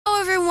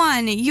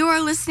everyone. You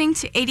are listening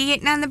to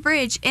 88.9 The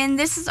Bridge, and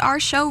this is our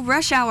show,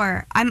 Rush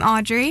Hour. I'm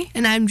Audrey.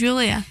 And I'm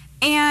Julia.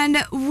 And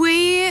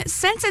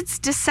since it's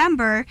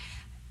December,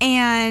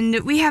 and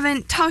we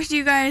haven't talked to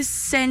you guys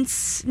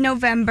since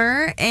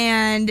November,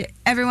 and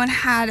everyone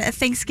had a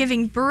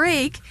Thanksgiving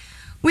break,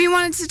 we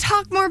wanted to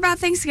talk more about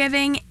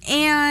Thanksgiving,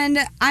 and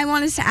I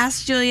wanted to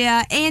ask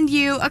Julia and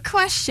you a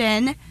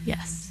question.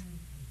 Yes.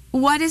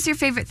 What is your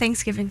favorite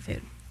Thanksgiving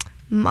food?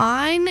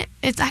 Mine,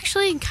 it's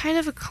actually kind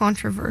of a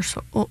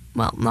controversial,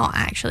 well, not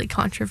actually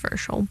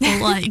controversial, but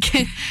like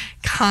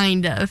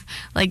kind of.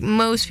 Like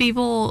most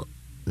people,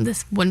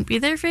 this wouldn't be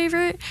their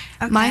favorite.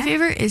 Okay. My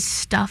favorite is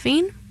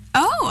stuffing.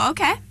 Oh,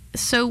 okay.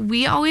 So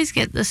we always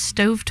get the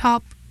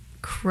stovetop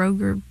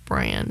Kroger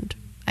brand,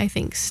 I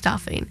think,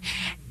 stuffing.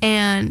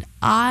 And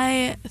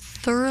I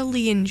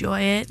thoroughly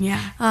enjoy it.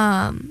 Yeah.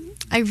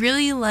 I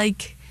really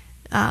like...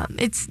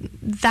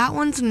 that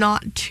one's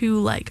not too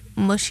like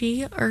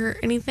mushy or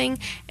anything.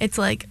 It's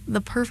like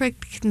the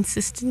perfect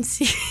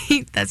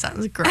consistency. That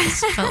sounds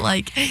gross, but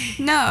like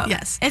no,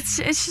 yes, it's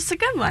just a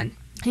good one.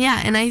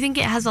 Yeah, and I think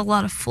it has a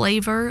lot of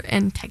flavor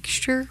and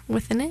texture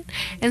within it.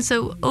 And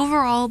so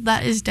overall,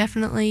 that is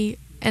definitely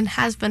and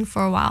has been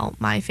for a while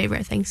my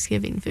favorite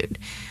Thanksgiving food.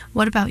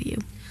 What about you?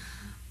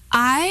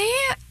 I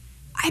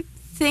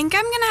think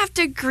I'm gonna have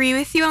to agree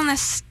with you on the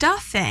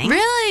stuffing.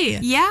 Really?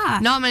 Yeah.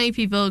 Not many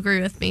people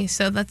agree with me,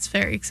 so that's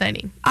very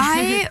exciting.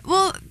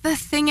 Well, the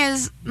thing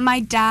is, my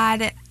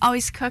dad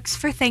always cooks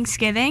for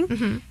Thanksgiving,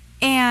 mm-hmm.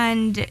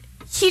 and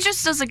he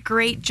just does a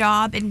great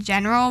job in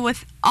general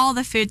with all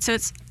the food, so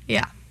it's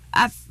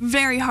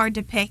very hard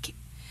to pick.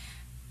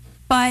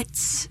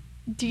 But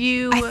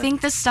I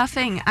think the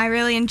stuffing I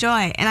really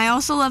enjoy, and I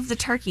also love the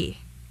turkey.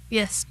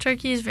 Yes,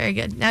 turkey is very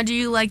good. Now, do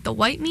you like the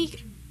white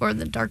meat or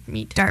the dark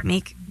meat?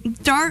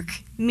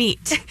 Dark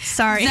meat.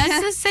 Sorry.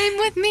 That's the same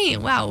with me.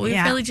 Wow, we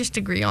really just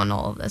agree on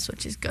all of this,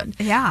 which is good.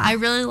 Yeah. I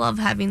really love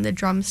having the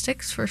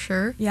drumsticks for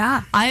sure.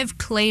 Yeah. I have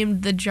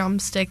claimed the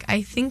drumstick,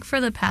 I think,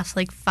 for the past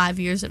 5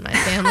 years in my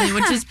family,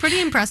 which is pretty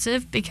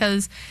impressive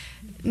because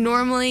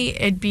normally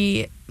it'd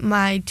be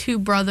my two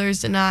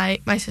brothers and I.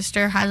 My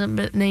sister hasn't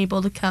been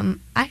able to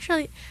come.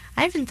 Actually,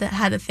 I haven't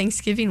had a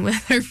Thanksgiving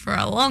with her for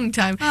a long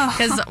time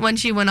because when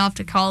she went off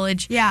to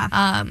college,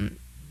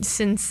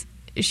 since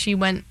she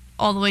went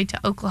all the way to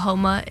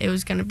Oklahoma, it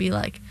was going to be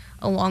like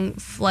a long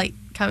flight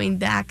coming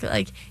back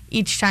like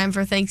each time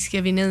for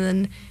Thanksgiving and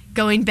then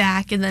going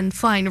back and then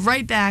flying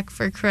right back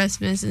for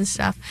Christmas and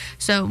stuff.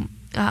 So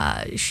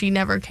she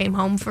never came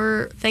home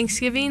for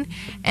Thanksgiving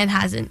and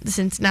hasn't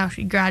since now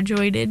she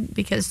graduated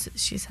because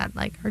she's had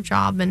like her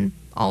job and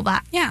all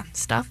that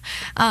stuff.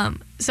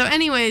 So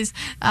anyways,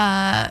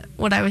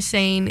 what I was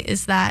saying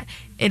is that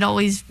it'd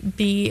always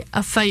be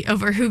a fight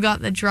over who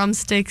got the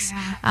drumsticks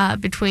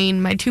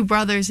between my two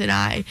brothers and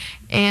I.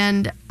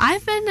 And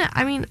I've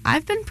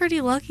been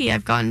pretty lucky.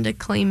 I've gotten to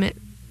claim it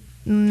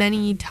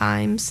many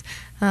times.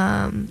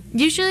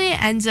 Usually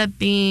it ends up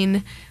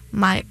being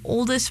my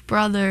oldest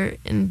brother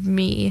and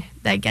me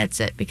that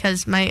gets it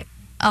because my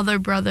other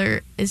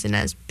brother isn't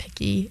as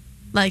picky.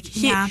 Like,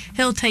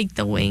 he'll take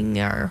the wing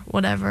or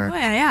whatever. Oh,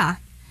 yeah.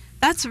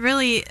 That's a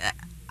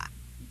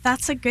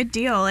good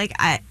deal. Like,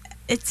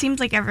 it seems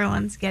like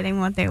everyone's getting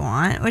what they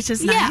want, which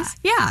is nice.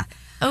 Yeah.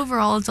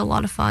 Overall, it's a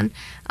lot of fun.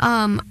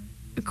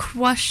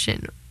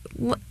 Question.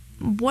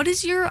 What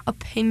is your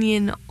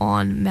opinion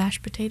on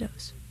mashed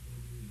potatoes?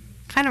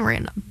 Kind of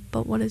random,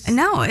 but what is...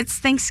 No,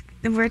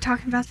 we're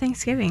talking about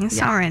Thanksgiving. It's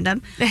not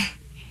random.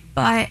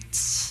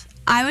 But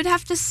I would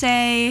have to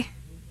say...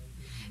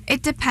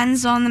 It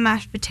depends on the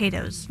mashed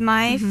potatoes.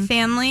 My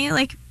family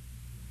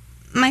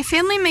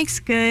makes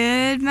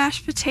good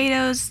mashed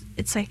potatoes.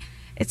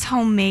 It's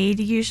homemade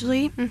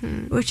usually,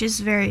 which is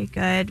very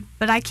good.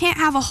 But I can't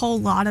have a whole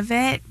lot of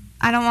it.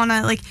 I don't want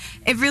to,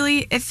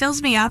 it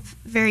fills me up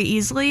very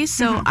easily.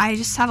 So I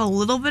just have a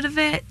little bit of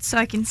it so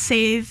I can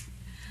save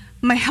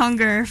my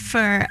hunger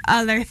for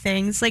other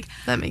things.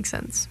 That makes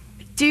sense.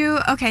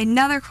 Okay,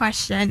 another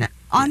question.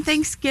 On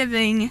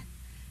Thanksgiving,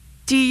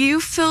 do you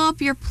fill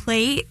up your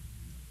plate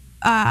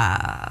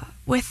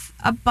with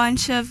a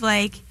bunch of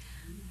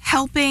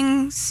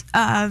helpings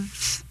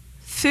of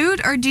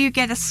food, or do you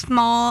get a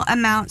small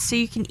amount so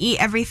you can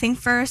eat everything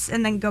first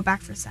and then go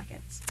back for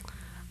seconds?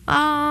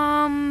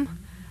 I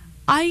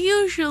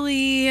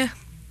usually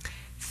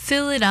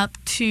fill it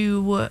up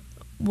to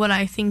what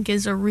I think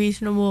is a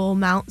reasonable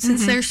amount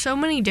since there's so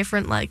many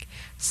different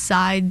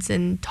sides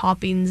and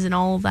toppings and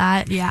all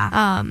that.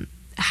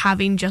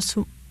 Having just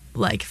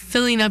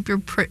filling up your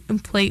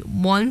plate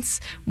once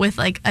with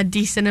a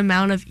decent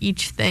amount of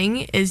each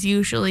thing is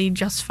usually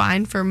just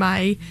fine for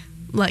my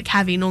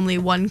having only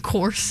one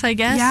course, I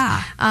guess.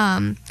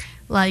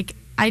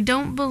 I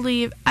don't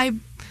believe I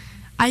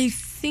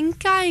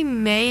think I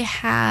may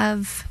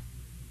have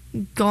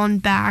gone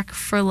back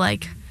for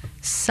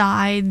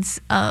sides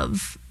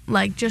of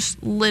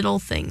just little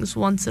things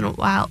once in a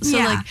while.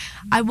 So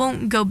I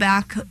won't go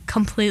back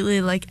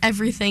completely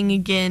everything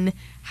again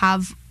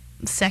have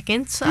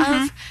seconds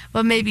of,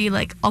 but maybe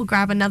I'll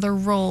grab another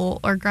roll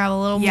or grab a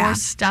little more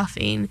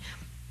stuffing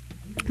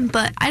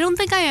But I don't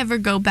think I ever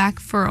go back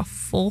for a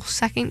full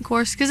second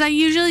course because I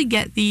usually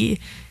get the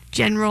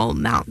general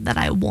amount that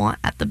I want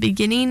at the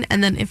beginning,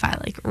 and then if I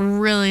like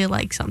really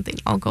like something,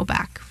 I'll go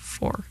back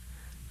for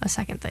a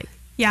second thing.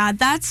 Yeah,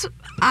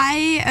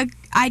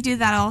 I do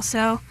that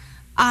also.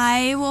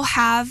 I will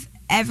have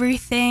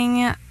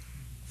everything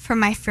for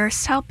my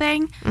first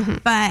helping,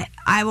 but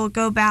I will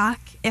go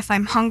back if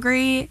I'm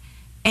hungry,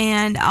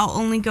 and I'll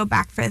only go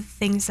back for the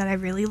things that I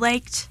really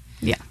liked.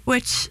 Yeah.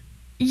 Which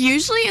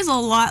usually is a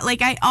lot.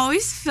 Like, I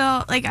always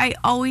feel like I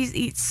always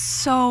eat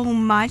so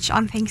much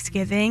on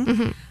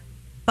Thanksgiving.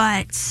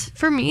 But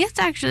for me, it's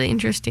actually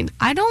interesting.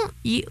 I don't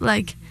eat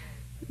like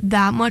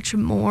that much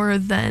more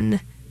than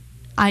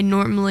I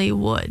normally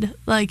would.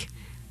 Like,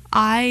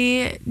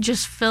 I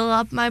just fill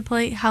up my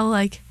plate how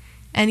like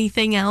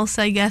anything else,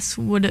 I guess,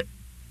 would,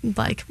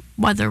 like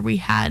whether we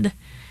had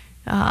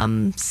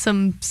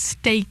some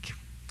steak,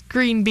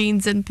 green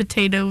beans, and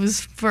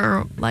potatoes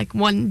for like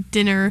one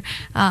dinner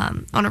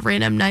on a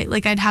random night.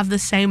 Like, I'd have the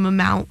same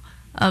amount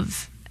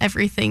of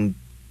everything,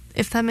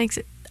 if that makes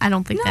it. I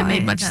don't think that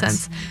made much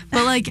sense.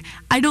 But, like,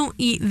 I don't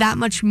eat that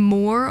much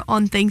more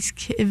on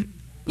Thanksgiving.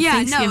 Yeah,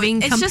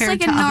 Thanksgiving it's just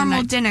like a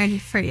normal dinner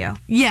for you.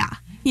 Yeah.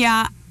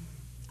 Yeah.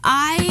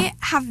 I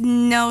have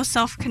no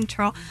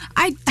self-control.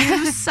 I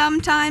do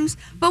sometimes,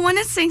 but when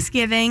it's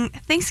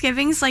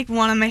Thanksgiving's like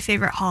one of my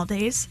favorite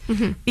holidays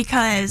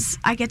because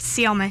I get to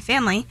see all my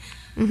family.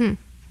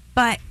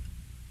 But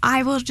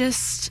I will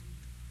just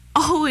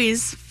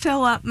always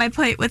fill up my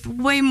plate with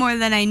way more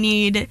than I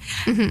need.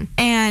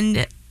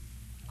 And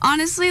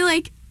honestly,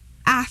 like,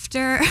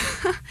 after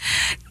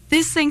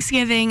this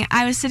Thanksgiving,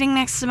 I was sitting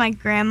next to my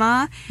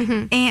grandma,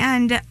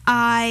 and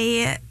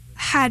I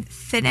had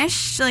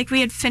finished, like, we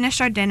had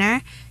finished our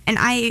dinner, and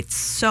I ate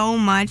so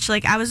much.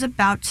 Like, I was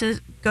about to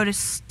go to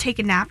take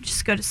a nap,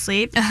 just go to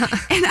sleep, and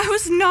I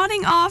was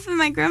nodding off, and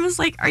my grandma's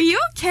like, "Are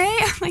you okay?"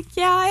 I'm like,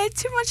 "Yeah, I had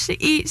too much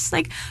to eat." She's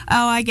like,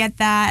 "Oh, I get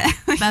that."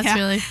 That's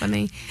really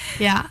funny.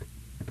 Yeah.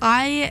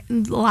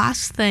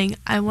 Last thing,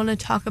 I want to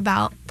talk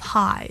about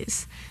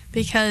pies.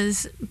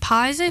 Because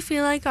pies, I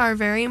feel like, are a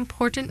very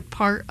important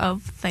part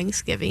of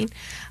Thanksgiving.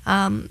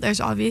 There's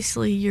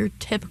obviously your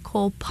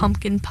typical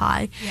pumpkin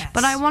pie. Yes.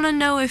 But I want to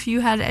know if you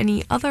had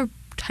any other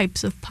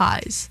types of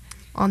pies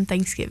on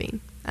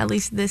Thanksgiving, at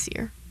least this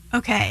year.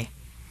 Okay.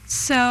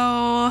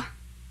 So,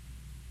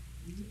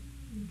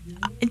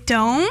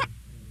 don't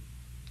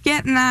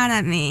get mad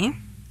at me.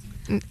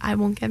 I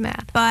won't get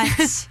mad.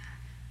 But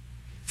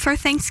for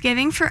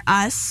Thanksgiving, for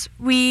us,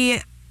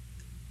 we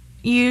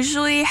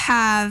usually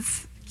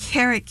have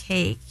carrot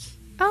cake.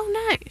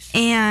 Oh, nice.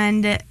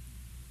 And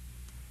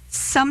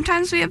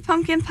sometimes we have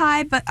pumpkin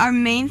pie, but our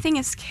main thing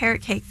is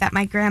carrot cake that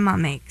my grandma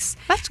makes.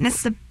 That's cool. And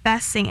it's the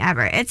best thing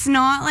ever. It's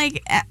not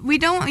like, we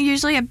don't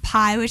usually have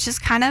pie, which is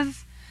kind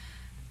of,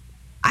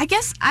 I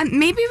guess,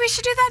 maybe we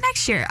should do that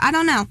next year. I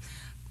don't know.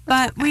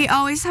 But we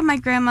always have my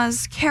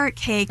grandma's carrot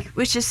cake,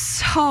 which is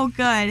so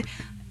good.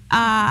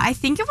 I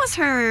think it was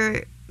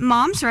her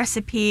mom's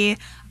recipe.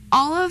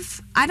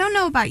 I don't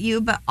know about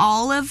you, but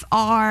all of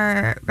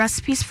our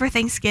recipes for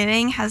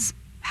Thanksgiving have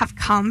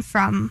come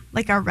from,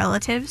 like, our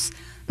relatives.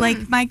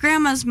 Like, my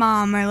grandma's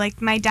mom or,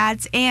 like, my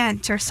dad's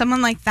aunt or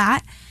someone like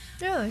that.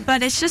 Really?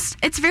 But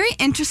it's very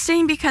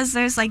interesting because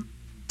there's, like,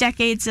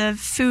 decades of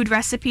food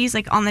recipes,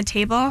 like, on the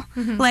table.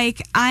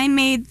 Like, I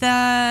made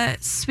the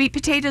sweet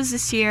potatoes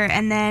this year,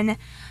 and then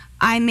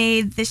I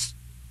made this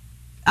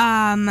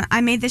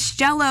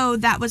Jell-O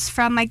that was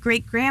from my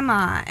great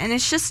grandma, and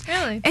it's just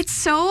it's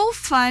so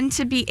fun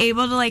to be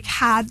able to, like,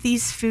 have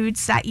these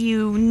foods that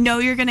you know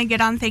you're gonna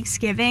get on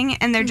Thanksgiving,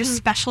 and they're just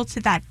special to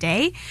that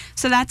day.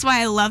 So that's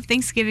why I love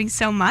Thanksgiving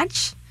so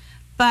much.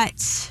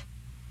 But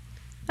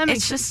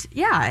it's just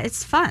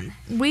it's fun.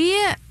 We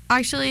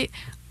actually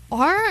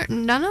are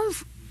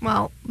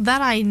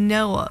that I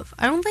know of.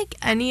 I don't think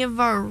any of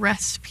our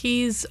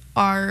recipes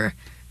are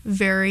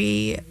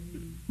very,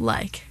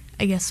 like,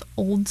 I guess,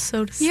 old,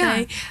 so to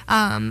say.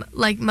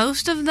 Like,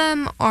 most of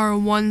them are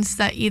ones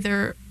that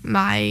either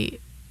my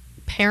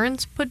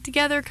parents put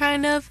together,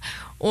 kind of,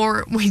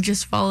 or we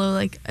just follow,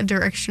 like, a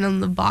direction on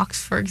the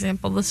box, for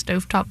example, the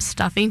stovetop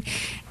stuffing.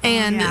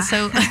 And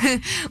so,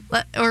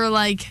 or,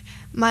 like,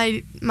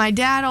 my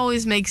dad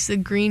always makes the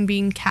green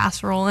bean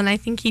casserole, and I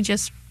think he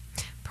just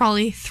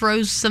probably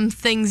throws some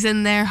things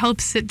in there,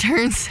 hopes it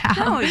turns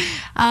out.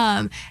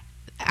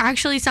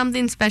 Actually,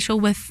 something special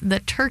with the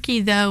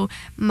turkey, though,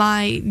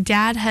 my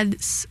dad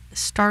had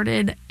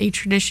started a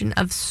tradition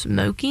of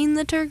smoking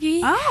the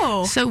turkey.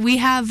 Oh. So we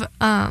have,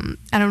 I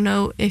don't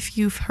know if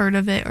you've heard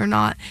of it or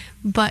not,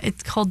 but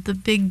it's called the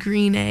Big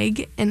Green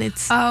Egg, and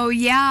it's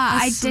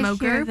I smoker.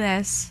 did hear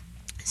this.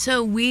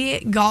 So we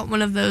got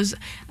one of those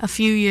a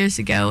few years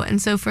ago,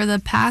 and so for the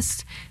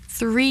past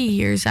 3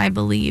 years, I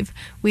believe,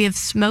 we have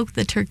smoked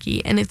the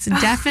turkey, and it's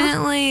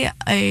definitely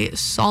a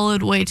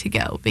solid way to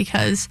go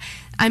because,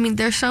 I mean,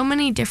 there's so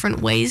many different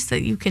ways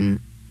that you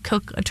can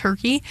cook a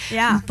turkey.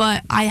 Yeah.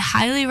 But I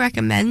highly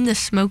recommend the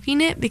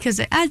smoking it because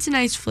it adds a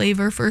nice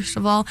flavor, first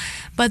of all.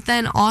 But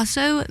then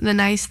also, the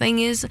nice thing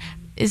is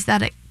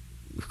that it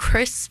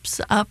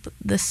crisps up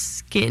the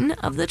skin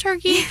of the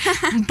turkey,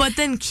 but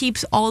then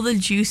keeps all the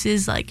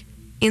juices like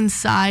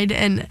inside,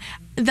 and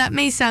that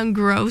may sound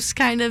gross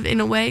kind of in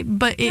a way,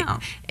 but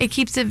it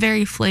keeps it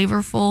very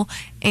flavorful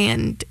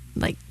and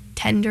like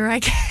tender, I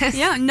guess.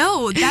 Yeah,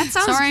 no, that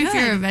sounds sorry good. if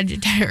you're a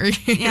vegetarian.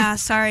 Yeah,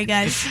 sorry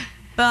guys.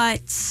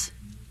 But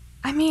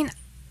I mean,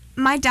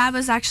 my dad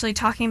was actually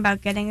talking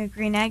about getting a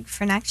green egg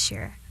for next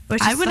year,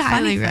 which I is would the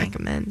funny highly thing.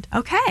 recommend.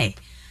 Okay.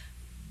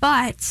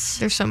 But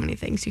There's so many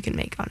things you can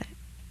make on it.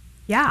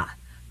 yeah.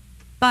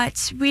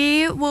 But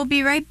we will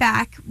be right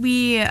back.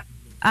 We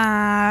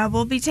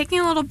will be taking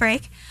a little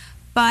break.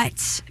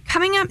 But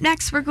coming up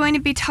next, we're going to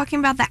be talking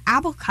about the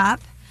Apple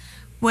Cup,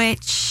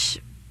 which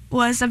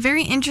was a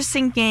very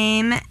interesting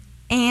game.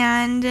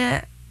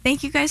 And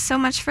thank you guys so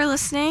much for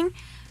listening.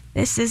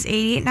 This is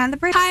 88.9 The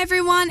Break. Hi,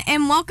 everyone,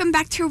 and welcome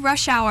back to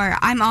Rush Hour.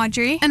 I'm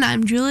Audrey. And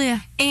I'm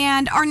Julia.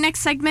 And our next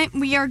segment,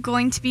 we are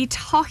going to be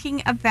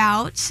talking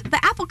about the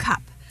Apple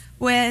Cup,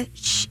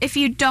 which, if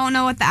you don't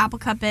know what the Apple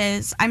Cup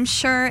is, I'm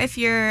sure if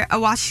you're a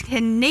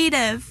Washington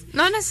native...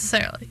 Not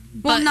necessarily.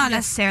 Well, not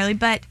necessarily,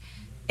 but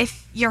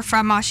if you're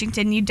from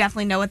Washington, you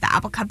definitely know what the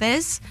Apple Cup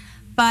is.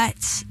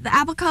 But the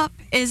Apple Cup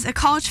is a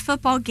college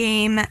football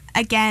game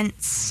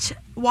against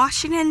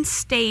Washington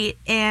State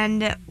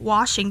and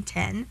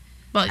Washington.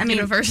 Well,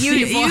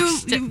 University of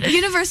Washington.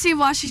 University of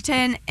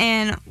Washington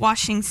and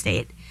Washington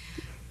State.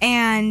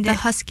 And the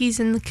Huskies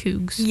and the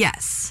Cougs.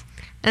 Yes.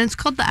 And it's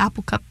called the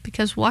Apple Cup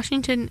because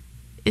Washington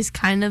is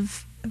kind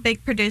of a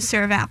big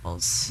producer of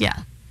apples.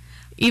 Yeah.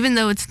 Even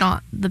though it's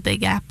not the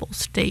Big Apple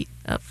state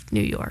of New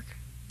York.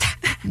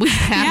 We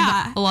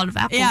have a lot of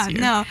apples here.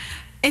 No.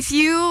 If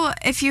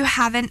you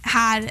haven't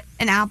had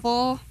an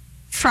apple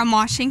from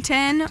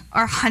Washington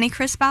or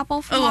Honeycrisp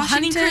apple from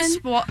Washington.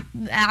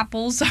 Honeycrisp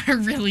apples are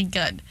really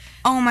good.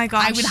 Oh my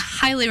gosh. I would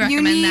highly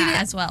recommend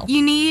that as well.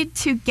 You need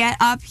to get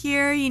up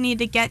here. You need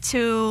to get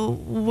to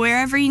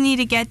wherever you need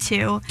to get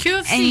to.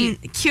 QFC.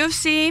 And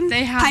QFC.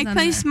 They have Pike them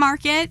Place there.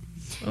 Market.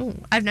 Oh,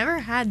 I've never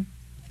had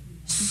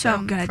So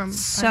them good. from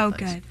So Pike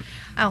Place. good.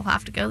 I'll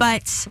have to go there.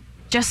 But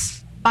just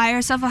buy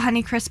yourself a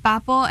Honeycrisp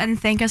apple and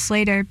thank us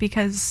later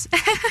because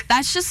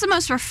that's just the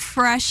most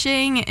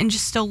refreshing and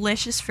just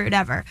delicious fruit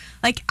ever.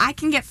 Like, I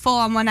can get full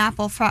on one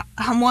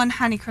one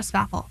Honeycrisp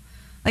apple.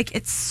 Like,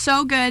 it's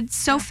so good,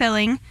 so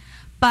filling.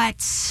 But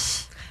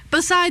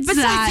besides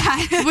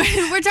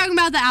that, we're talking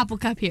about the Apple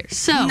Cup here.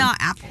 So not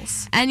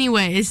apples.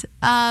 Anyways,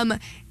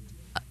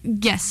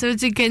 yes, so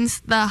it's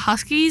against the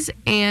Huskies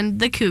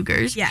and the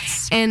Cougars.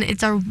 Yes. And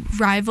it's a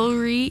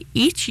rivalry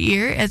each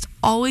year. It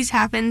always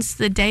happens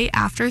the day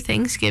after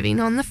Thanksgiving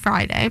on the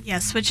Friday.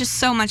 Yes, which is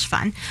so much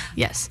fun.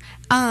 Yes.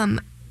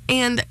 And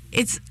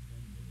it's,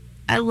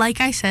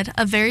 like I said,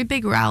 a very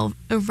big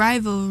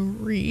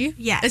rivalry.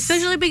 Yes.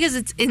 Especially because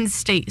it's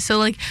in-state. So,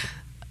 like,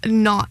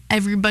 not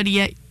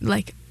everybody at,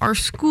 like, our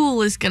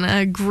school is going to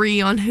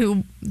agree on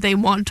who they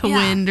want to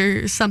win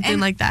or something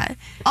like that.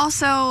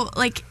 Also,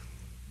 like,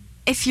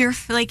 if you're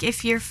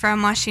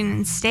from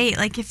Washington State,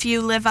 like if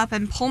you live up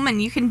in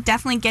Pullman, you can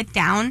definitely get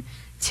down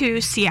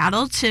to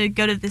Seattle to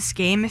go to this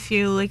game if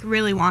you like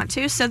really want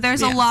to. So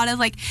there's a lot of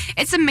like,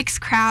 it's a mixed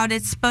crowd.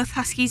 It's both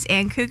Huskies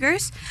and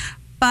Cougars,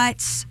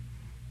 but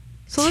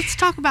so let's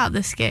talk about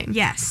this game.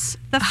 Yes,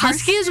 the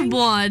Huskies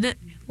won.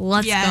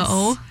 Let's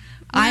go.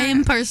 I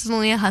am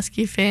personally a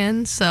Husky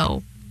fan,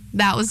 so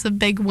that was a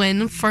big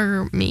win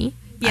for me.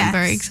 Yes. I'm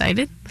very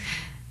excited.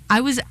 I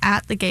was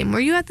at the game.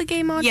 Were you at the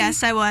game, Audrey?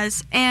 Yes, I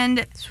was.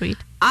 And sweet.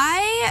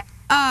 I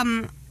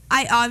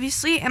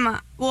obviously am I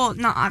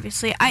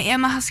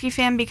am a Husky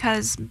fan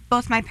because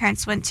both my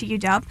parents went to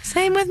UW.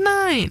 Same with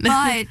mine.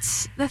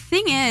 But the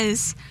thing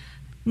is,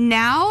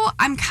 now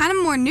I'm kind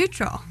of more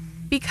neutral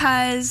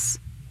because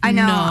I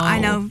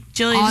know.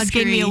 Julia just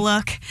gave me a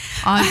look.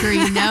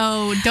 Audrey,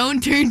 no,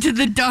 don't turn to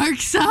the dark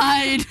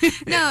side.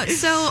 No,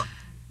 so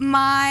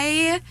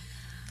my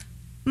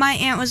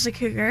aunt was a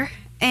Cougar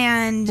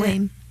and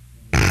Lame.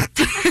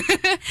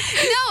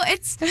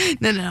 It's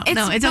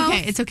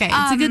okay. It's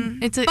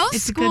okay.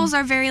 Both schools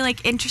are very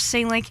like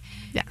interesting. Like,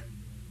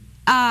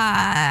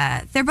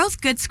 they're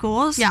both good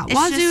schools. Yeah, it's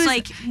Wazoo just is,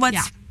 like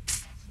what's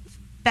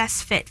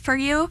best fit for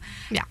you.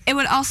 Yeah, it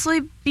would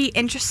also be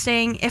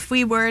interesting if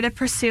we were to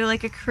pursue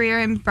like a career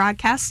in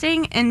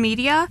broadcasting and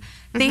media.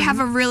 They have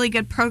a really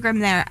good program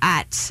there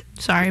at.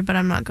 Sorry, but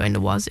I'm not going to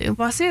Wazoo.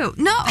 Wazoo.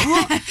 No,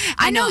 well,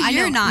 I know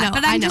you're not,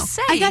 but I'm just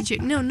saying. I got you.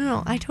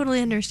 No, I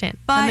totally understand.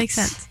 That makes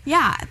sense.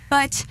 Yeah,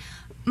 but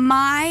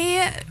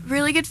my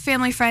really good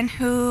family friend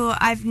who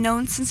I've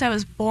known since I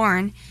was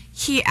born,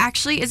 he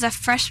actually is a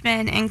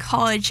freshman in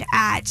college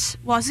at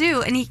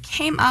Wazoo, and he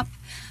came up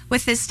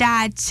with his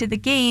dad to the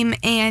game,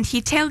 and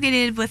he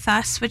tailgated with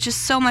us, which is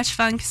so much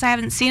fun because I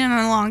haven't seen him in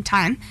a long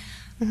time.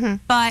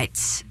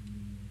 But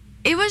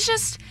it was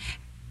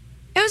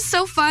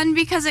so fun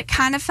because it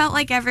kind of felt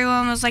like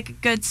everyone was like a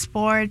good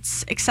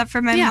sports, except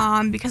for my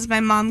mom, because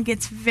my mom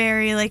gets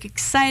very like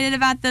excited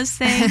about those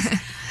things.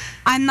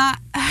 I'm not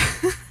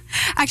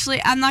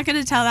going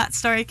to tell that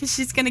story because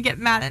she's going to get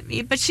mad at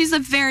me, but she's a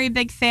very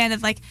big fan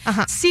of like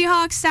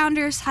Seahawks,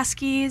 Sounders,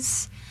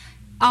 Huskies.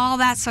 all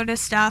that sort of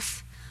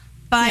stuff.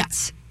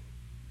 But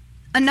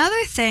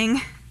another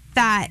thing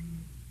that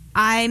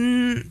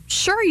I'm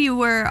sure you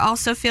were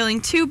also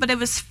feeling too, but it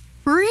was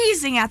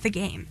freezing at the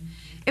game.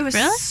 It was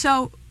really?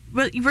 so...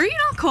 Were you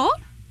not cold?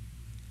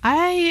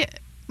 Wait,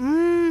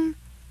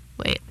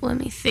 let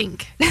me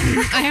think.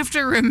 I have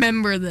to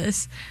remember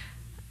this.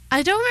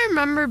 I don't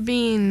remember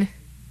being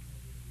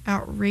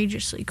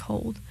outrageously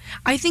cold.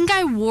 I think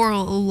I wore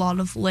a lot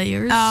of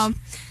layers. That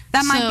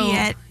might be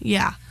it.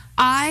 Yeah.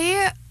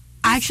 I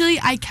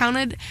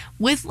counted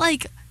with,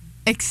 like,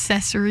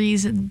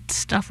 accessories and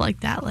stuff like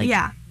that. Like,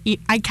 yeah.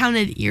 I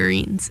counted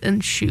earrings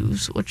and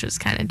shoes, which was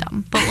kind of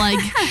dumb. But, like,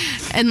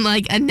 and,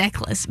 like, a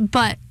necklace.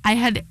 But I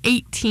had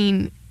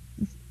 18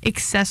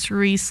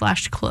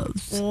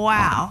 accessories/clothes.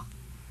 Wow.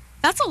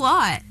 That's a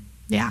lot.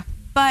 Yeah.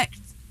 But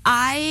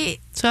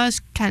So I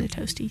was kind of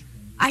toasty.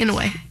 In a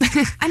way.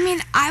 I mean,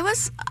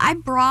 I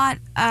brought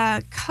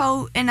a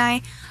coat, and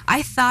I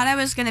thought I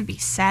was going to be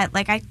set.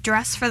 Like, I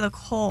dressed for the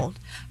cold.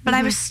 But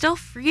I was still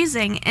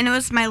freezing, and it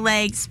was my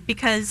legs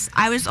because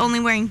I was only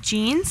wearing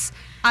jeans.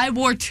 I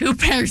wore 2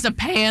 pairs of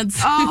pants.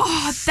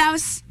 Oh, that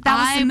was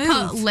the move.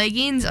 I put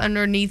leggings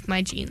underneath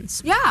my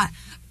jeans. Yeah.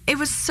 It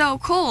was so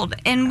cold.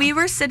 And we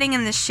were sitting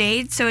in the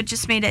shade, so it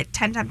just made it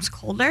 10 times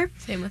colder.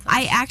 Same with us.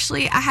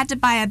 I had to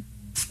buy a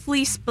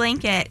fleece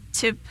blanket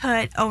to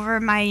put over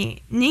my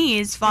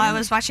knees while I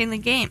was watching the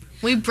game.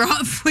 We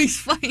brought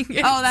fleece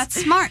blankets. Oh,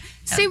 that's smart.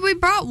 See, we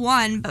brought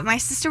one, but my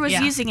sister was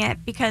using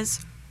it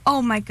because,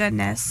 oh my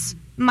goodness,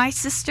 my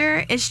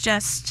sister is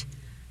just,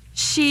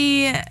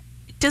 she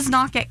does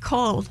not get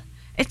cold.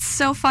 It's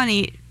so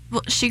funny.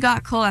 Well, she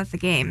got cold at the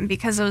game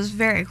because it was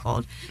very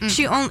cold.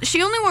 She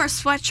only wore a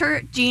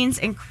sweatshirt, jeans,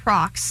 and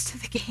Crocs to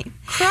the game.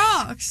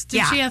 Crocs?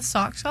 Did she have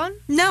socks on?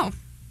 No.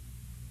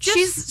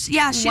 She's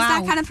wow.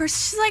 that kind of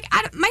person. She's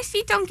like, my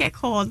feet don't get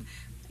cold.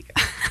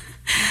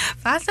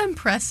 That's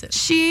impressive.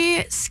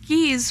 She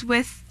skis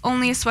with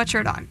only a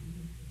sweatshirt on.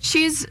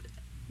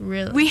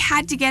 Really? We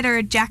had to get her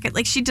a jacket.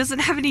 Like, she doesn't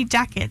have any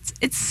jackets.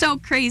 It's so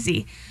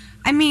crazy.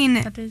 I mean,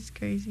 that is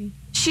crazy.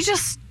 She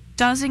just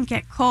doesn't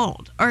get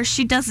cold, or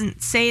she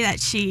doesn't say that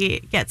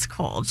she gets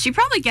cold. She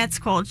probably gets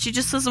cold. She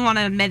just doesn't want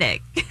to admit it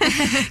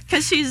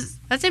because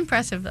That's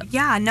impressive, though.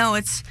 Yeah, no,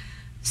 it's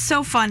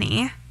so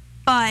funny.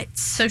 But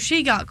so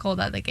she got cold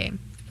at the game.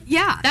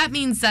 Yeah, that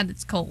means that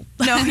it's cold.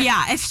 No,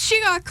 yeah, if she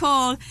got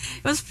cold,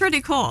 it was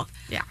pretty cold.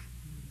 Yeah,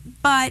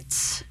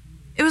 but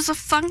it was a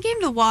fun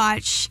game to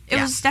watch. It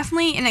was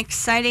definitely an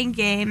exciting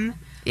game.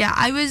 Yeah,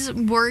 I was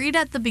worried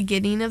at the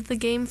beginning of the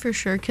game for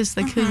sure because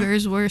the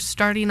Cougars were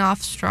starting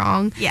off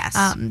strong. Yes,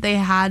 they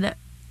had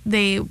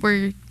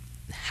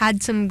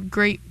some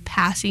great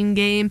passing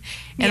game,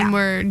 and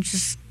were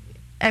just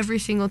every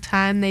single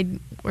time they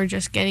were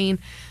just getting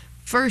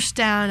first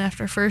down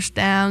after first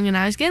down, and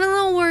I was getting a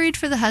little worried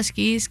for the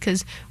Huskies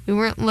because we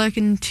weren't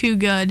looking too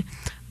good.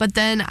 But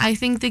then I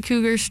think the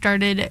Cougars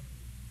started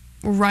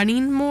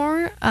running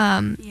more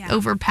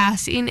over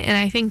passing, and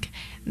I think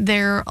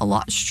they're a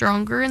lot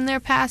stronger in their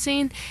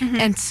passing,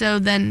 and so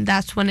then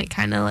that's when it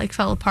kind of like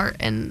fell apart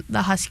and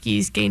the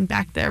Huskies gained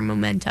back their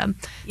momentum.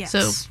 Yes.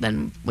 So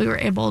then we were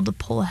able to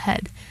pull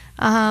ahead.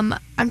 I'm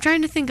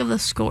trying to think of the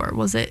score.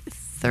 Was it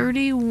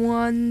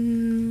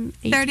 31-18?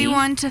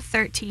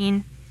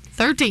 31-13.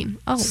 13.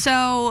 Oh.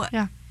 So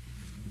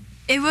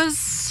it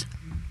was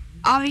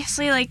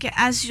obviously, like,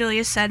 as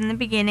Julia said in the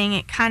beginning,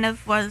 it kind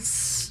of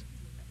was,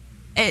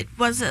 the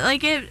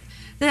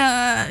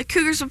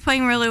Cougars were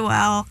playing really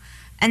well,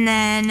 and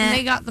then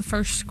they got the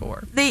first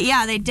score.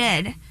 They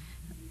did.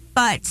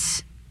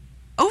 But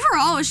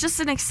overall, it was just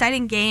an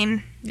exciting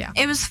game. Yeah.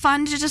 It was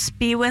fun to just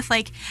be with,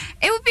 like,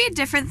 it would be a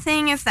different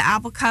thing if the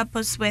Apple Cup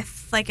was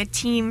with, like, a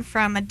team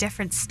from a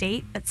different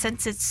state, but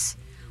since it's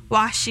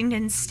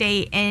Washington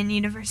State and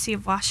University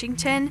of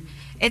Washington,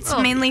 it's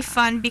mainly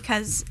fun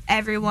because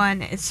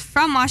everyone is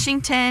from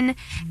Washington,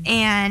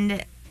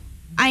 and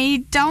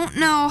I don't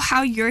know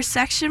how your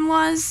section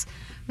was,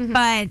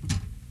 but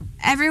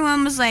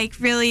everyone was, like,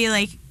 really,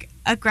 like,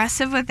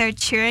 aggressive with their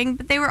cheering,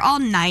 but they were all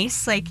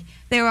nice. Like,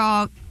 they were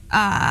all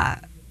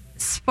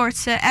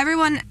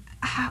everyone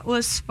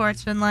was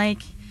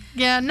sportsmanlike.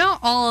 Yeah, not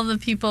all of the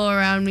people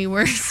around me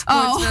were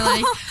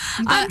sportsmanlike.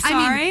 But I'm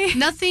sorry. I mean,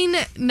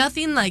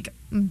 nothing like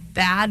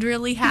bad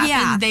really happened.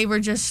 Yeah. They were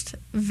just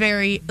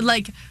very,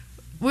 like,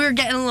 we were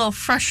getting a little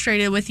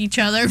frustrated with each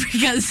other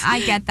because I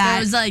get that. There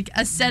was, like,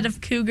 a set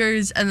of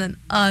Cougars and then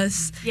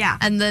us. Yeah.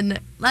 And then,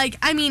 like,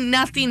 I mean,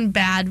 nothing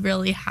bad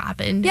really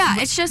happened. Yeah,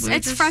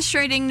 it's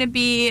frustrating to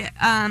be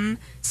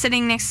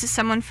sitting next to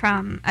someone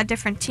from a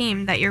different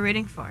team that you're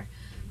rooting for.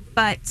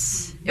 But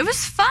it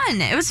was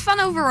fun. It was fun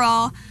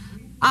overall.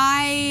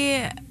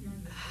 I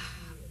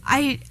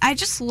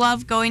just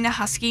love going to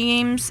Husky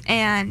games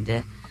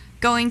and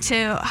going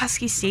to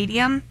Husky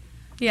Stadium.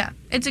 Yeah,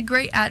 it's a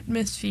great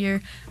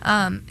atmosphere.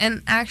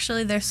 And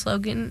actually their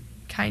slogan,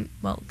 kind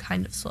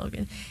of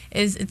slogan,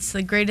 is it's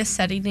the greatest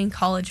setting in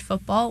college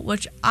football,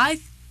 which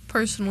I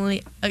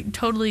personally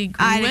totally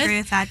agree with. I'd agree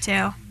with that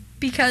too.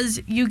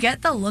 because you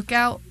get the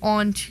lookout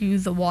onto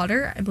the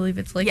water. I believe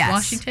it's Lake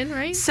Washington,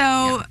 right?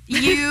 So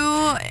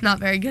you... Not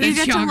very good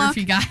at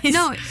geography, guys.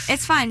 No,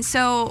 it's fine.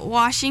 So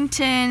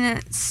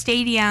Washington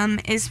Stadium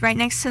is right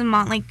next to the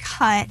Montlake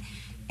Cut,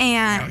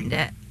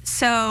 and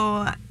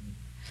so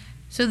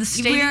the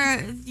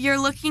stadium... You're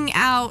looking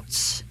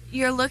out...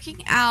 You're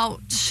looking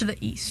out... To the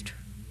east.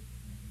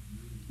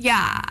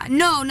 Yeah.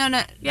 No.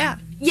 Yeah.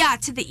 Yeah,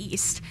 to the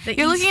east.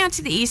 You're looking out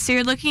to the east, so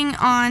you're looking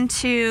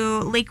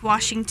onto Lake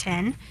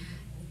Washington,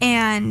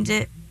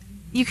 and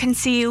you can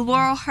see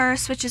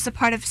Laurelhurst, which is a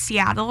part of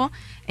Seattle,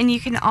 and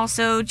you can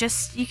also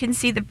you can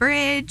see the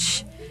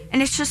bridge,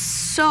 and it's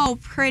just so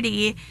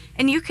pretty.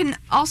 And you can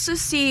also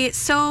see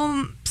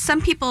some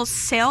people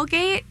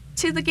sailgate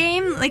to the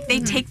game, like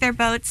they take their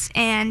boats,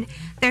 and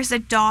there's a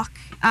dock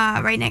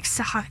right next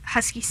to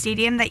Husky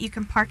Stadium that you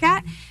can park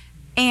at,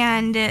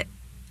 and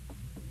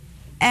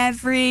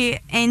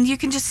you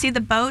can just see the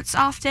boats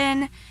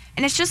often,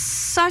 and it's just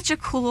such a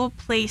cool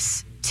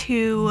place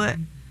to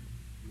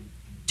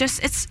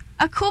it's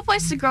a cool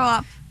place to grow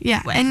up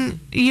with.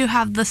 And you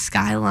have the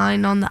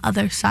skyline on the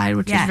other side,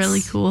 which is really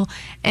cool.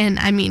 And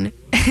I mean,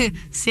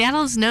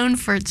 Seattle's known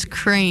for its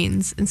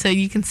cranes, and so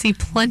you can see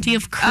plenty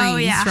of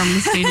cranes from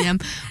the stadium,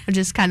 which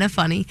is kind of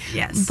funny.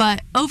 Yes.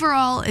 But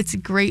overall, it's a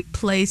great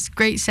place,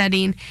 great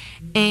setting,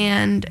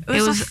 and it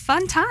was a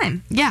fun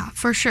time. Yeah,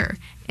 for sure.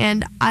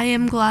 And I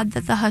am glad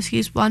that the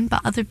Huskies won,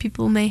 but other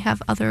people may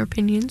have other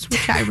opinions,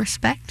 which I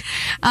respect.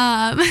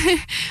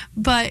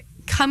 But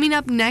coming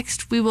up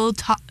next, we will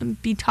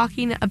be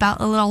talking about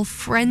a little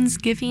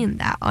Friendsgiving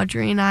that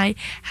Audrey and I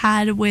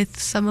had with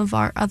some of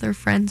our other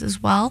friends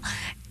as well.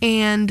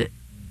 And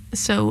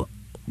so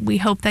we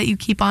hope that you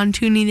keep on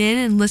tuning in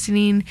and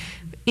listening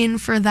in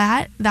for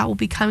that. That will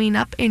be coming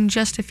up in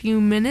just a few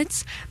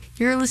minutes.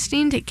 You're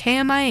listening to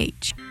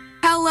KMIH.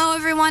 Hello,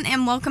 everyone,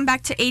 and welcome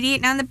back to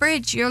 88.9 The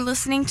Bridge. You're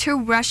listening to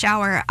Rush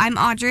Hour. I'm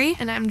Audrey.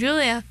 And I'm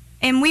Julia.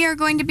 And we are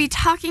going to be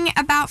talking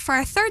about, for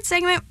our third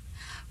segment,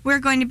 we're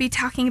going to be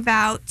talking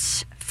about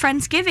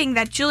Friendsgiving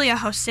that Julia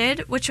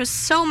hosted, which was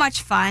so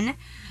much fun.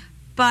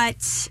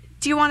 But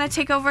do you want to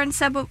take over and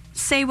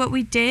say what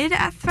we did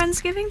at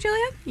Friendsgiving,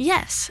 Julia?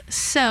 Yes.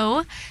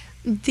 So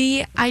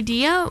the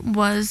idea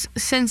was,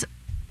 since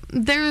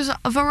there's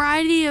a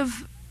variety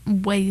of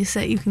ways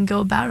that you can go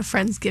about a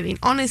Friendsgiving.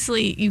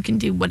 Honestly, you can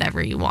do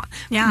whatever you want.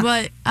 Yeah.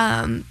 But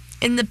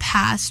in the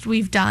past,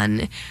 we've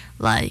done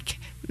like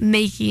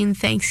making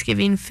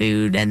Thanksgiving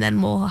food, and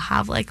then we'll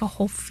have like a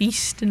whole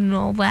feast and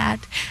all that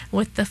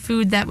with the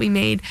food that we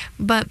made.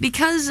 But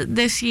because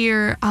this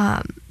year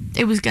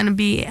it was going to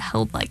be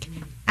held like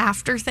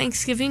after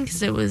Thanksgiving,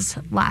 because it was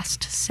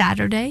last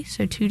Saturday,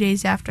 so 2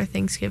 days after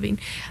Thanksgiving.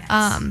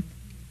 Yes.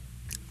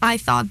 I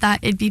thought that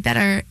it'd be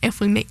better if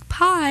we make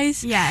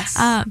pies. Yes.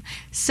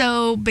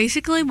 So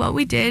basically what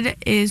we did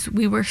is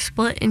we were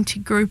split into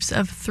groups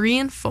of 3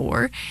 and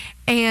 4,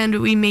 and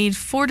we made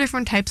 4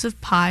 different types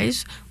of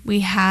pies.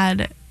 We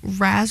had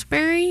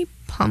raspberry,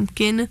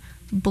 pumpkin,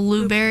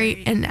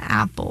 blueberry, and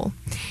apple.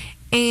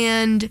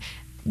 And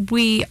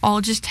we all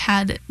just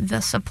had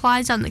the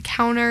supplies on the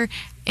counter,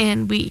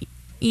 and we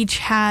each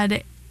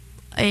had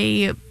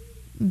a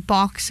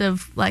box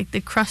of like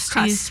the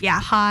Krusty's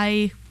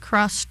pie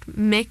crust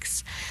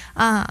mix,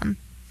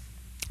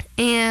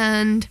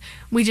 and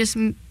we just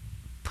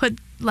put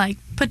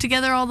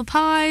together all the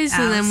pies,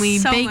 and then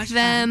we baked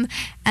them,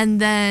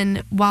 and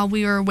then while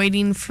we were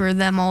waiting for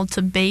them all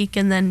to bake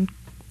and then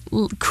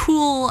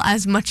cool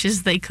as much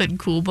as they could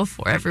cool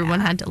before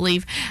everyone had to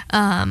leave,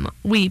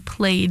 we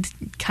played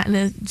kind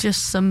of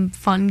just some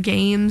fun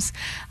games,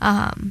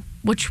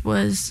 which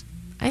was,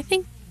 I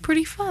think,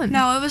 pretty fun.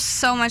 No, it was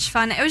so much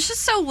fun. It was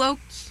just so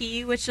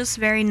low-key, which was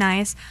very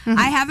nice. Mm-hmm.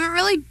 I haven't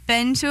really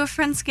been to a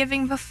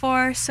Friendsgiving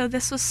before, so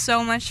this was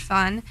so much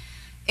fun.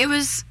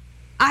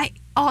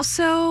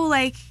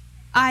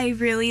 I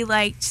really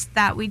liked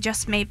that we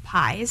just made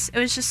pies. It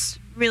was just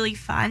really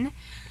fun.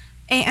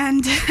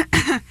 And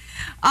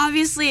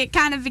obviously it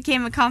kind of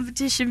became a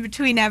competition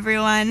between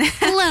everyone. A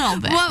little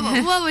bit.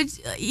 What would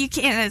you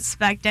can't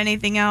expect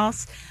anything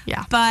else.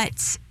 Yeah.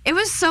 But it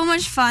was so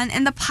much fun,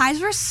 and the pies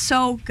were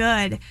so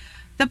good.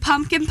 The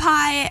pumpkin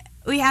pie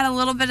we had a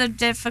little bit of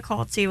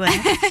difficulty with.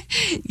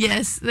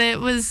 Yes,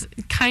 it was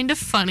kind of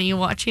funny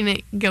watching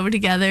it go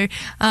together.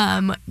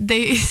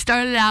 They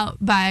started out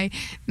by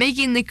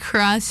making the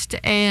crust,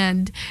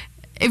 and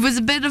it was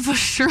a bit of a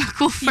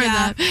struggle for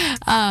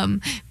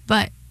them.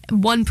 But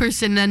one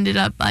person ended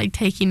up like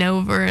taking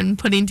over and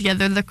putting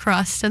together the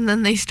crust, and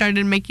then they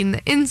started making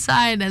the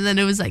inside, and then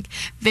it was like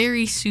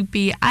very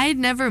soupy. I had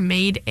never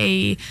made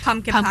a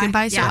pumpkin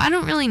pie, so I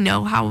don't really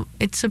know how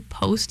it's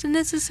supposed to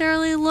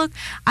necessarily look.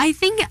 I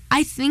think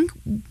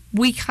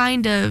we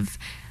kind of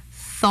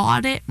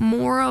thought it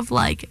more of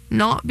like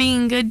not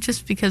being good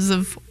just because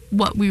of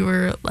what we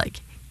were like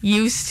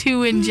used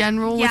to in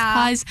general with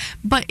pies,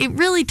 but it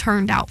really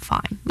turned out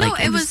fine. Like,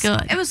 no, it was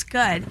good. It was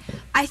good.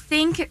 I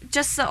think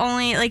just the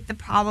only the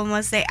problem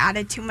was they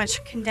added too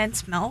much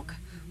condensed milk,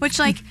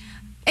 which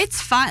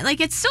it's fine. Like,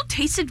 it still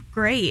tasted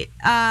great.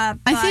 I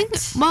think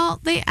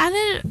they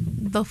added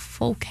the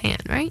full can,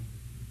 right?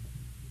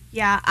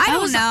 Yeah, I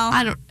don't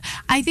know.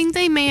 I think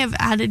they may have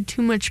added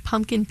too much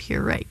pumpkin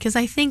puree, because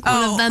I think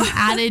one of them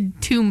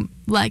added too,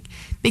 like,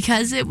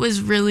 because it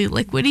was really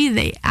liquidy,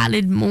 they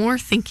added more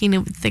thinking it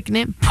would thicken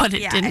it, but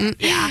it didn't.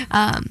 Yeah.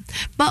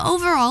 But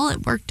overall,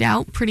 it worked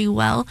out pretty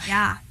well.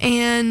 Yeah.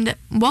 And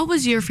what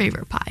was your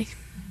favorite pie?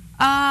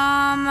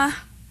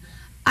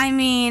 I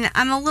mean,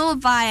 I'm a little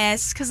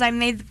biased because I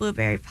made the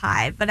blueberry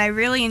pie, but I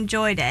really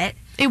enjoyed it.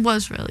 It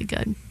was really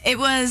good. It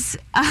was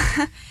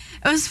it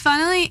was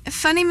funny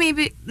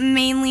maybe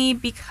mainly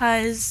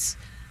because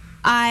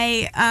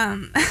I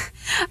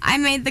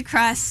made the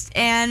crust,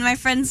 and my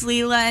friends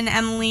Leela and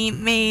Emily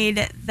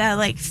made the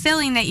like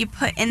filling that you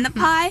put in the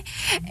pie,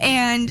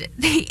 and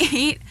they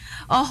ate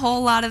a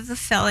whole lot of the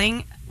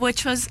filling,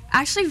 which was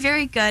actually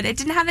very good. It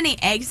didn't have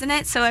any eggs in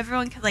it, so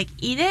everyone could like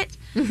eat it.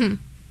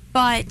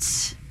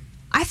 But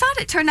I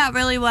thought it turned out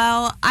really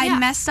well. I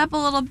messed up a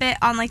little bit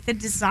on like the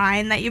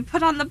design that you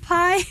put on the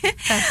pie.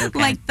 That's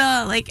okay.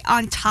 like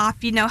on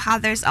top, you know how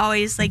there's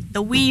always like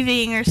the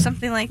weaving or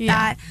something like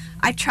that.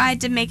 I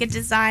tried to make a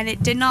design.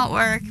 It did not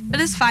work, but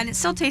it's fine. It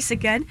still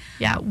tasted good.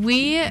 Yeah,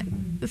 we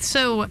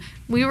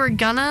were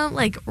gonna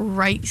like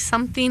write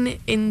something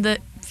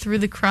through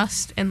the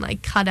crust and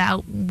like cut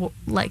out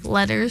like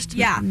letters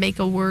to make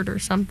a word or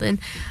something.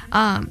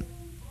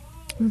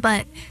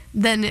 But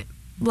then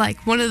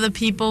like one of the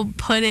people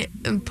put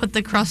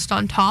the crust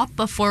on top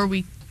before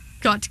we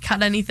got to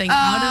cut anything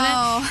out of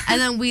it,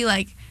 and then we're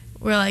like,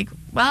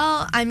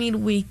 well, I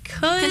mean, we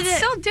could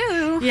still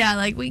do. Yeah,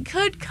 like we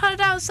could cut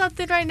out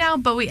something right now,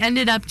 but we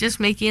ended up just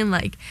making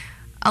like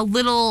a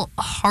little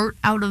heart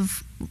out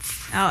of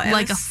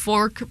a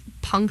fork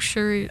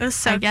puncture. It was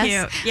so I guess.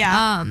 cute.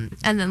 Yeah.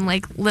 And then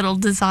like little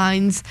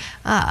designs.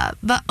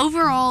 But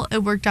overall,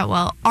 it worked out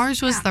well.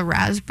 Ours was the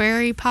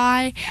raspberry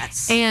pie.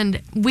 Yes.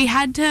 And we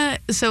had to.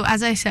 So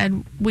as I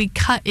said, we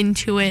cut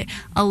into it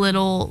a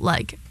little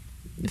like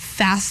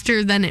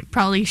faster than it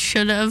probably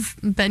should have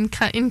been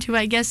cut into,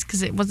 I guess,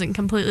 because it wasn't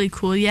completely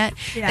cool yet.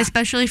 Yeah.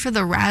 Especially for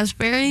the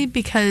raspberry,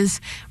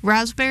 because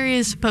raspberry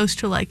is supposed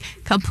to like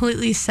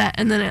completely set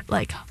and then it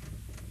like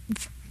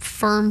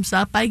firms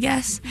up, I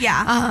guess.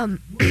 Yeah.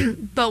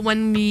 But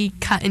when we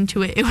cut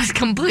into it, it was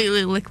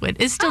completely liquid.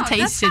 It still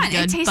tasted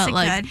good, but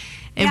like good.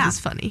 It was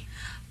funny.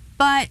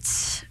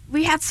 But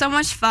we had so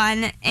much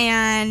fun,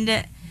 and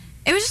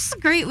it was just a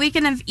great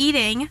weekend of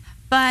eating.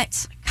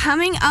 But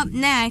coming up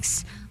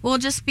next, we'll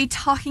just be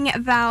talking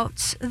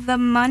about the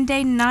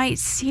Monday night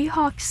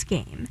Seahawks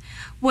game,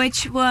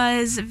 which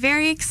was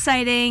very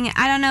exciting.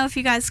 I don't know if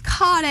you guys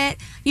caught it.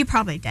 You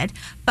probably did.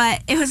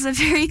 But it was a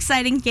very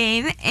exciting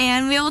game,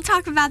 and we will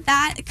talk about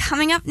that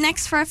coming up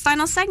next for our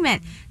final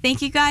segment.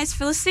 Thank you guys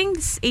for listening.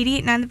 This is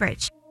 88.9 The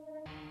Bridge.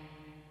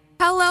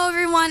 Hello,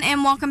 everyone,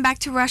 and welcome back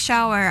to Rush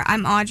Hour.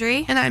 I'm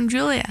Audrey. And I'm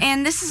Julia.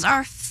 And this is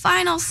our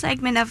final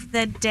segment of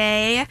the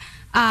day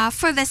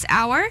for this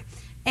hour.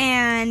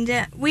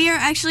 And we are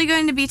actually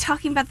going to be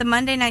talking about the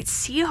Monday night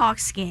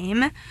Seahawks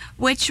game,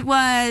 which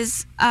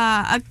was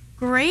a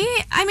great,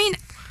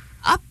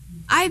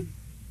 I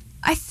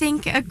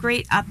think a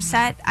great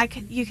upset.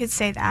 You could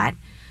say that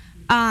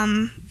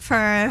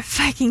for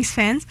Vikings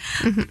fans.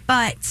 Mm-hmm.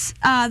 But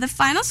the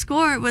final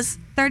score was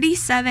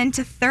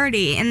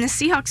 37-30, and the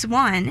Seahawks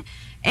won.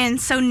 And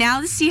so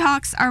now the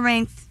Seahawks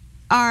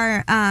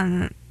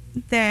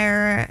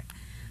they're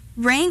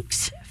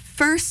ranked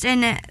first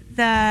in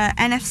the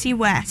NFC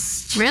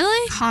West.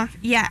 Really?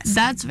 Yes.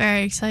 That's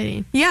very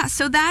exciting. Yeah,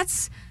 so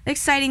that's the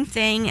exciting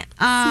thing.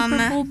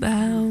 Super Bowl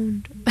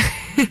bound.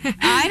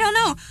 I don't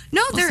know.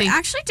 No, they're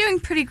actually doing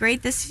pretty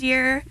great this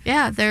year.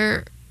 Yeah,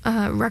 their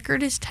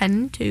record is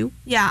 10-2.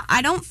 Yeah,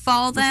 I don't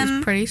follow them. Which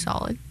is pretty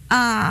solid.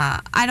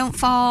 I don't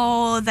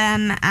follow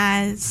them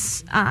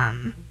as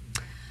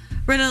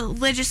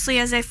religiously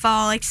as I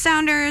follow like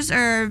Sounders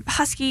or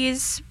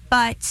Huskies,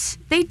 but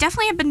they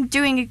definitely have been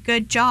doing a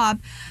good job.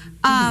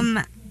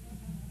 I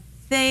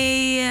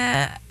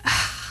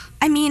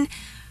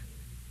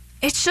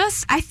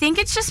think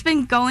it's just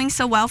been going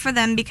so well for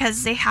them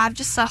because they have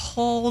just a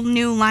whole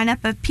new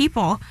lineup of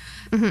people.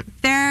 Mm-hmm.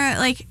 They're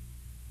like,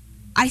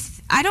 I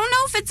don't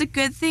know if it's a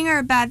good thing or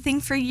a bad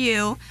thing for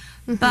you,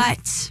 mm-hmm.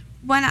 but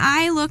when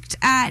I looked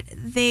at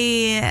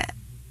the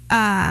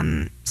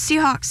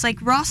Seahawks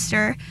like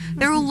roster,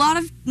 there were a lot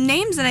of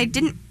names that I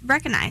didn't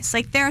recognize.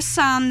 Like there are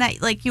some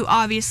that like you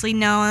obviously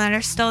know that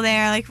are still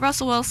there, like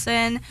Russell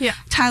Wilson,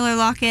 Tyler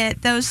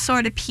Lockett, those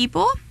sort of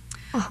people.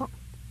 Uh-huh.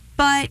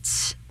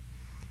 But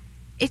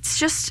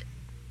it's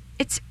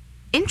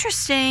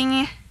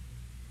interesting.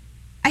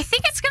 I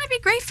think it's going to be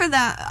great for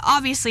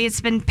obviously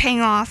it's been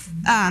paying off.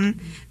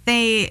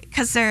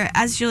 Because they're,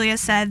 as Julia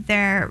said,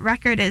 their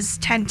record is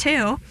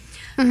 10-2.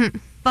 Mm-hmm.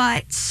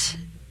 But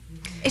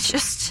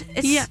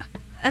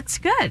it's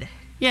good.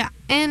 Yeah,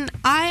 and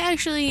I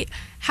actually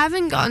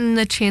haven't gotten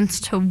the chance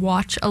to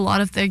watch a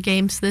lot of their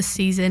games this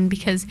season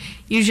because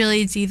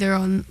usually it's either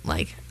on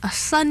like a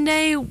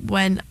Sunday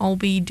when I'll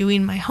be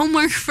doing my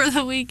homework for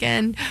the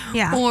weekend,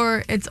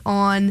 or it's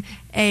on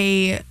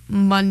a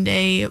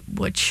Monday,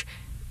 which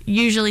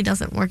usually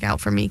doesn't work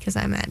out for me because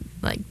I'm at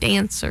like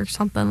dance or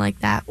something like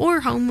that,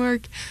 or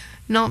homework.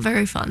 Not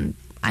very fun.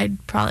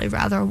 I'd probably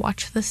rather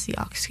watch the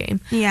Seahawks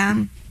game.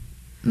 Yeah.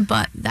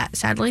 But that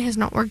sadly has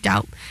not worked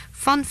out.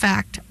 Fun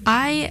fact,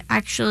 I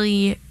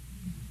actually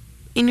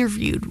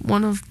interviewed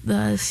one of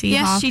the Seahawks.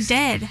 Yes, she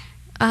did.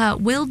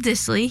 Will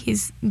Dissly,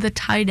 he's the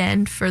tight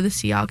end for the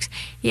Seahawks.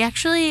 He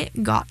actually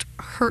got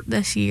hurt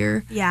this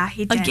year. Yeah,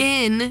 he did.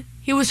 Again,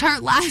 he was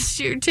hurt last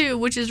year too,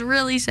 which is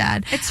really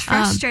sad. It's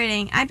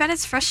frustrating. I bet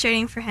it's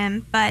frustrating for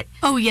him, but...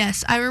 Oh,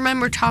 yes. I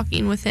remember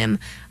talking with him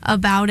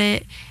about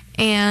it,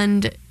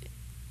 and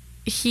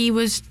he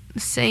was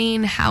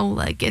saying how,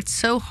 like, it's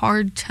so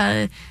hard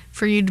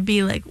for you to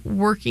be, like,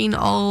 working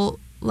all,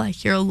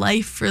 like, your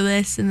life for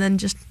this and then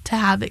just to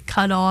have it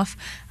cut off.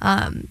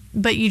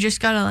 But you just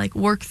gotta, like,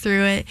 work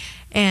through it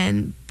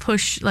and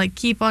push, like,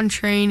 keep on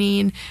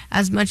training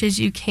as much as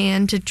you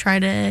can to try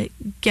to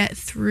get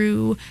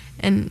through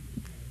and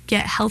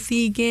get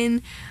healthy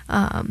again.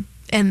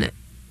 And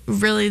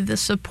really the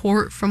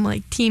support from,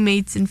 like,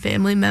 teammates and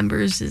family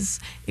members is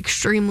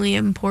extremely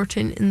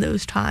important in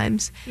those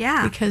times.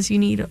 Yeah. Because you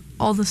need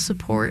all the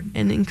support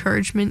and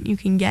encouragement you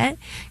can get,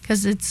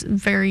 because it's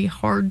very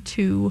hard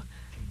to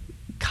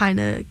kind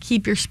of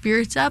keep your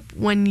spirits up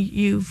when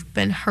you've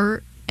been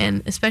hurt,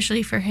 and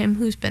especially for him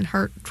who's been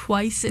hurt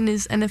twice in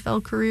his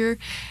NFL career.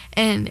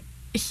 And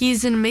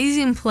he's an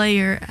amazing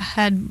player,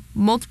 had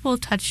multiple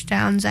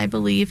touchdowns, I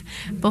believe,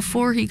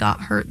 before he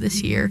got hurt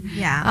this year.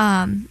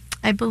 Yeah.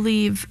 I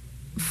believe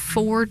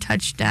 4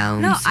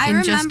 touchdowns I in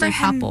remember just a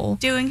him couple.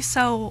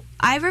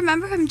 I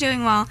remember him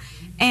doing well,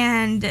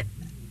 and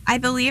I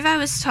believe I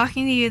was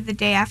talking to you the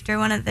day after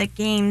one of the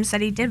games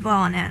that he did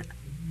well in it,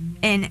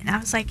 and I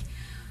was like,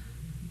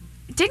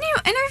 didn't you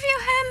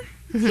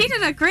interview him? He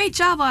did a great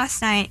job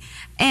last night.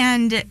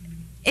 And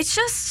it's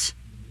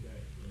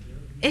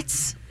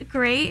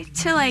great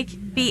to,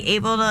 like, be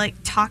able to, like,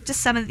 talk to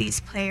some of these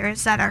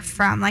players that are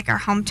from, like, our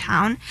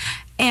hometown,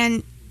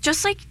 and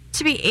just, like,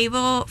 to be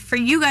able, for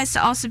you guys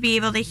to also be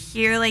able to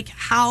hear, like,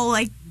 how,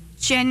 like,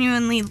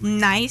 genuinely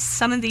nice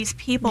some of these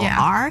people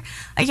are.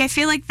 Like, I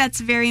feel like that's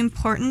very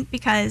important,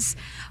 because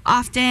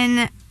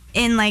often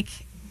in, like,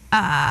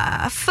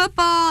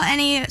 football,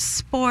 any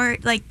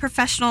sport, like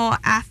professional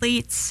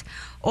athletes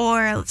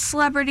or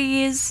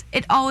celebrities,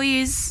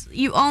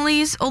 you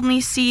always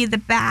only see the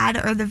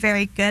bad or the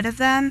very good of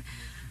them.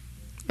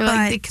 Or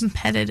like the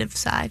competitive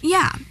side.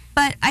 Yeah,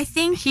 but I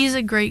think he's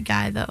a great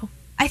guy, though.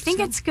 I think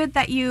it's good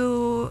that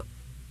you,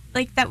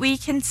 like, that we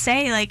can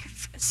say, like,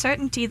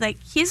 certainty,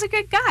 like, he's a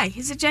good guy.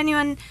 He's a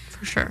genuine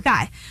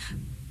guy.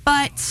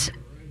 But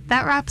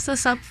that wraps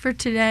us up for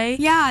today.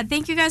 Yeah,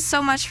 thank you guys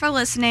so much for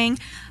listening.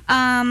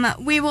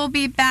 We will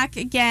be back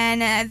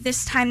again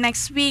this time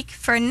next week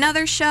for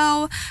another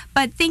show.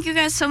 But thank you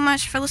guys so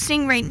much for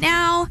listening right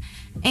now,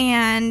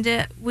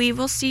 and we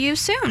will see you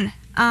soon.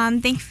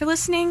 Thank you for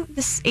listening.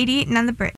 This is 88 and on the Bridge.